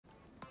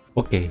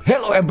Okay,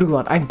 hello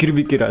everyone, I'm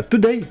Kiribikira.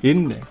 Today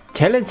in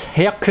challenge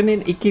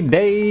Hyakunin Ikki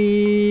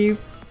day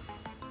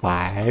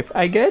 5,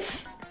 I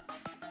guess.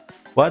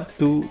 1,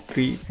 2,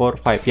 3, 4,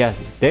 5. Yes,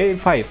 day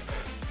 5.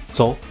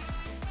 So,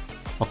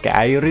 okay,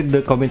 I read the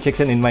comment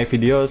section in my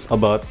videos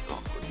about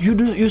you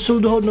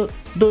should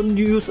don't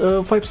use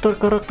a 5-star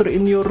character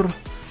in your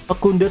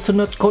account does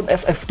not count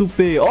as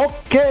F2P.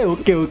 Okay,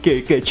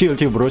 chill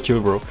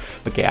bro.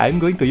 Okay,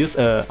 I'm going to use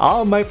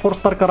all my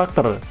 4-star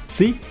character.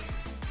 See?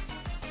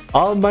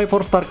 All my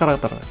 4-star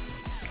character,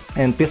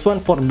 and this one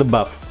for the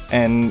buff.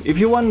 And if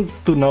you want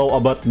to know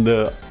about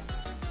the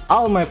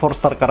all my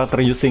 4-star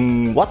character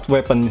using what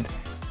weapon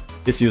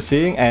is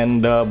using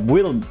and the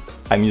build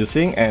I'm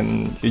using,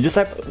 and you just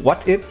have to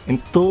watch it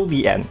until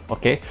the end.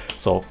 Okay,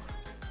 so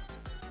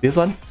this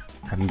one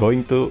I'm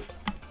going to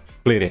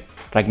clear it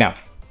right now.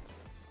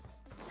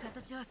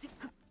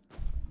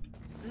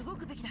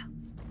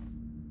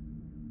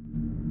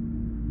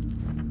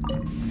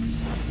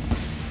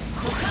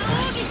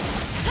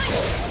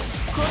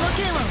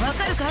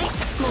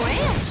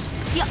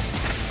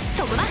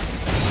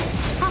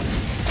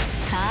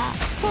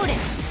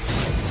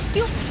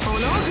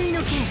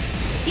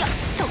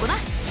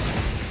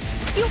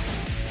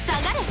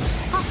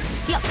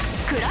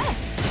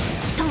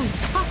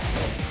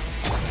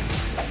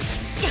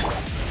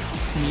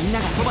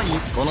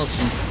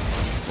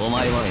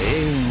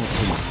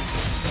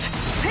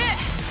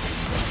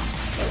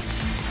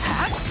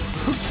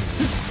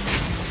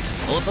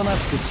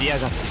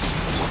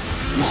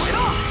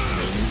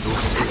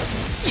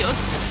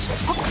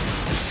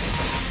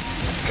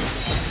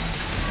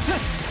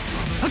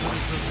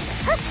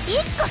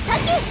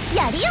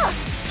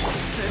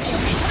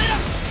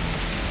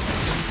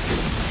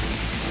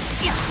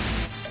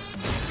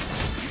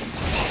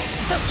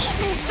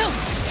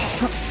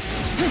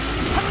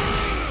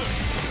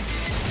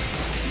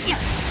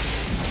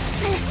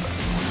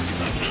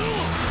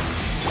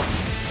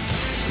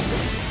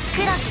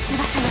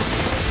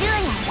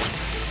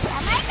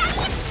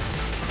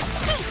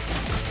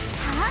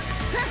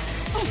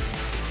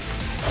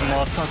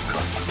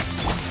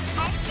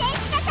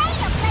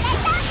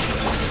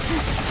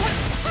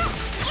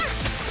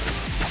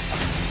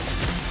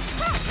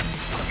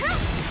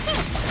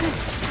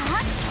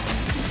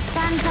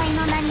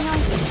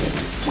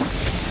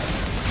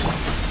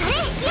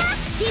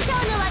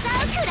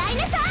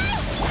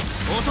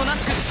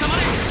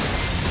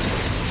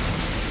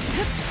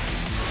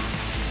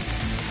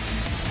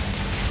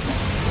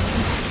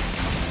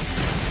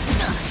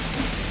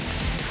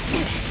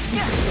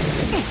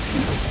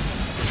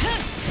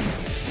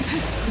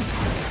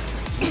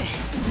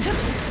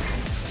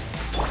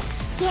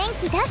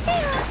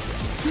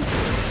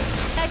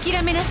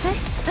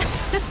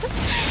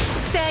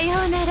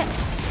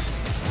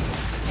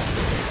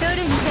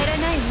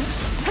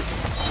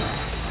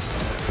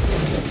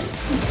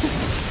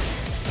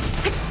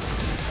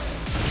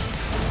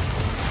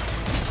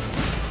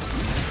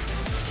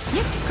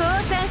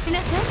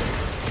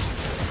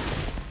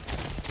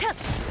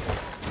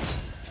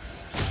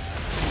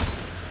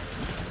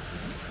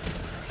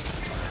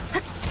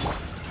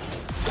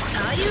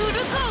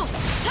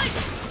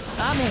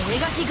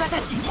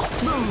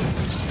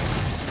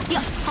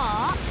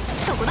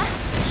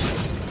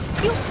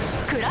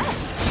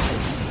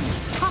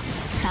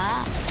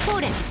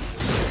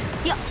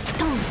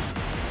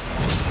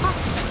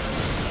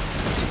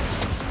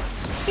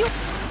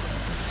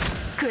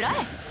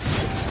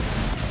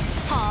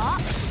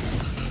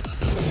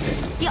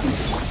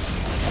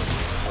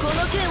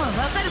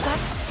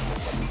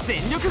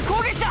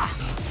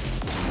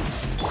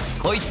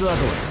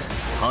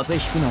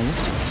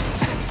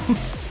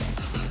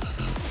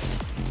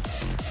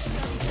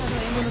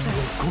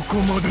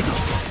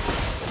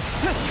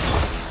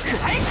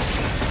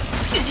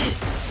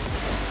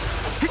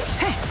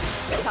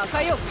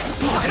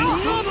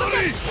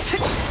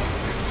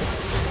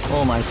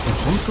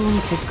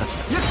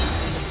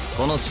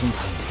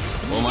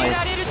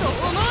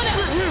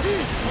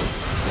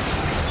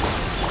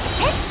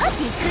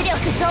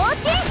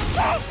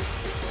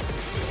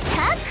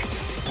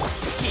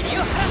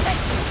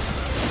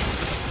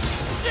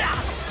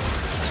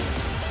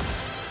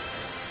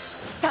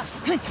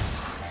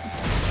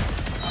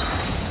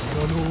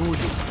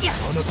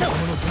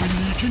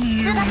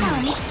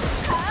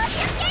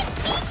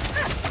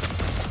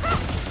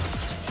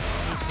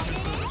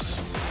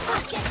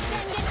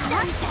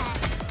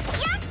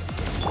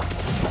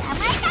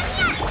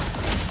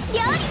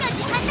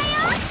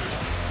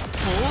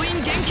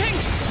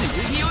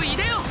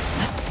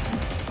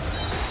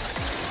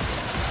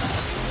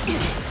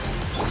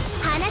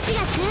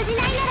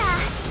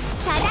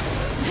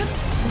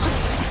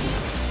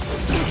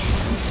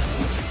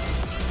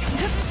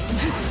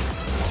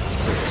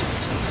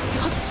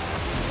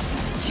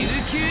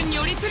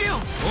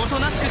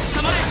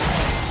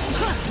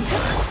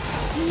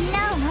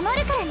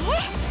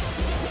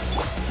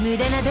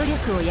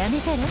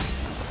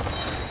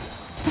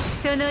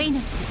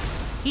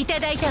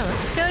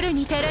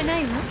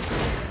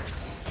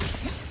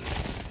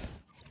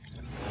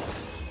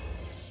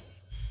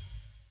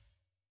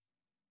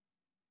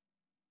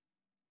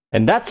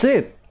 And that's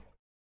it.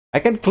 I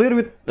can clear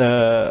with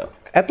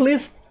at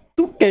least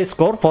 2k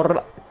score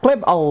for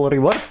claim all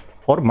reward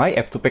for my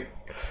F2P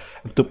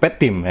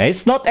team.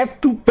 It's not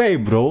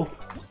F2P, bro.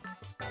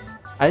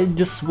 I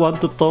just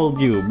want to tell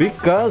you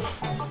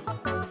because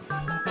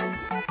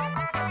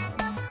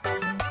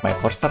my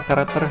 4-star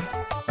character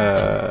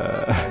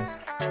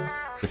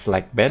is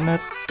like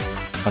Bennett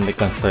on the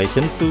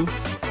Constellation 2,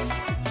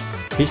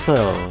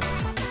 Fizzle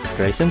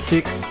Constellation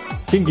 6,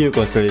 Jingyu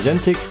Constellation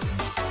 6,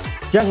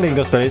 Jiangling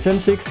Constellation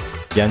 6,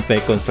 Janpei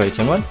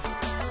Constellation 1,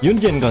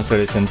 Yunjin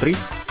Constellation 3,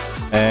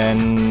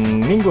 and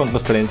Ningguang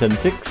Constellation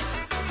 6.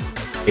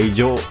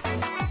 Heijo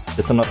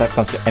does not have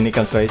any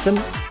constellation.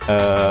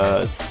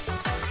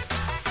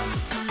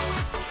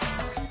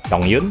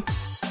 Dongyun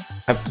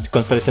have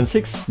constellation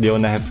 6,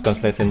 Diona has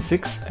constellation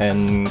 6,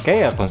 and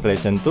Kea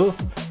constellation 2,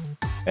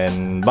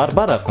 and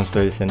Barbara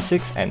constellation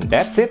 6, and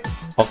that's it.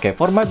 Okay,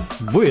 for my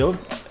build,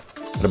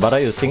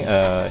 Barbara using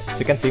as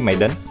you can see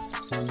Maiden,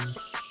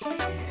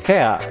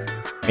 Kea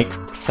mix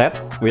set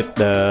with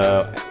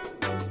the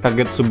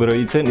Kagetsu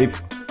Ichen if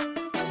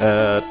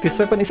this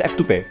weapon is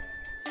F2P.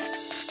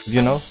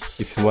 You know,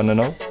 if you wanna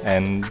know.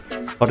 And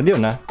for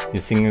Diona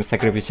using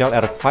sacrificial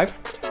R5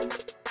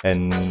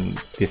 and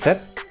this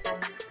set.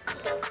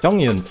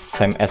 Chongyun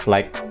same as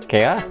like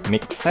Kea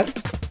mix set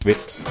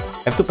with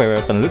F2P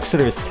weapon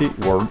luxurious sea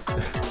world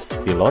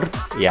Lord,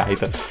 yeah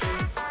itu.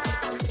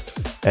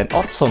 And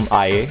awesome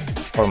eye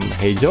from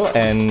Heijo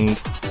and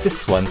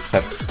this one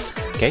set.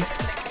 Okay,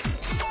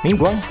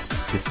 Ningguang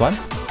this one,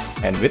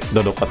 and with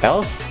Dodo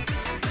Hotels,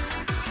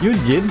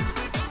 Yunjin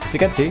as you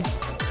can see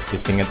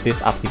using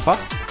this artifact,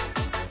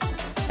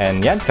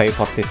 and Yanfei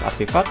for this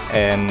artifact,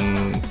 and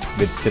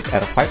with set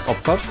R5 of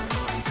course.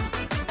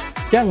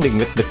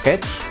 Jiangling with the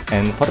catch,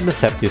 and for the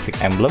set using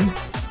emblem,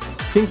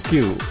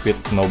 Qinkyu with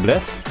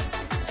noblesse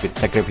with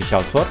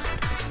sacrificial sword,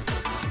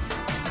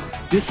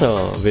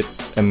 Fizzle with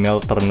a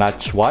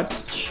Milternach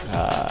watch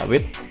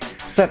with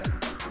set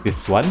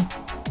this one,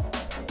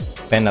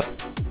 Bennett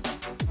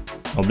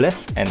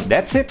noblesse, and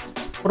that's it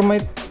for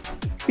my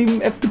team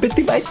F2P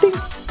team, I think.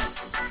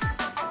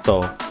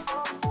 So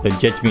don't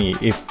judge me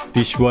if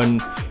this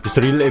one is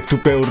real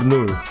F2P or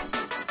no.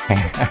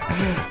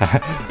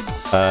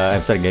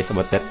 I'm sorry guys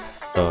about that.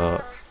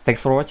 So thanks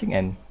for watching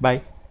and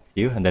bye.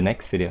 See you in the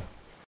next video.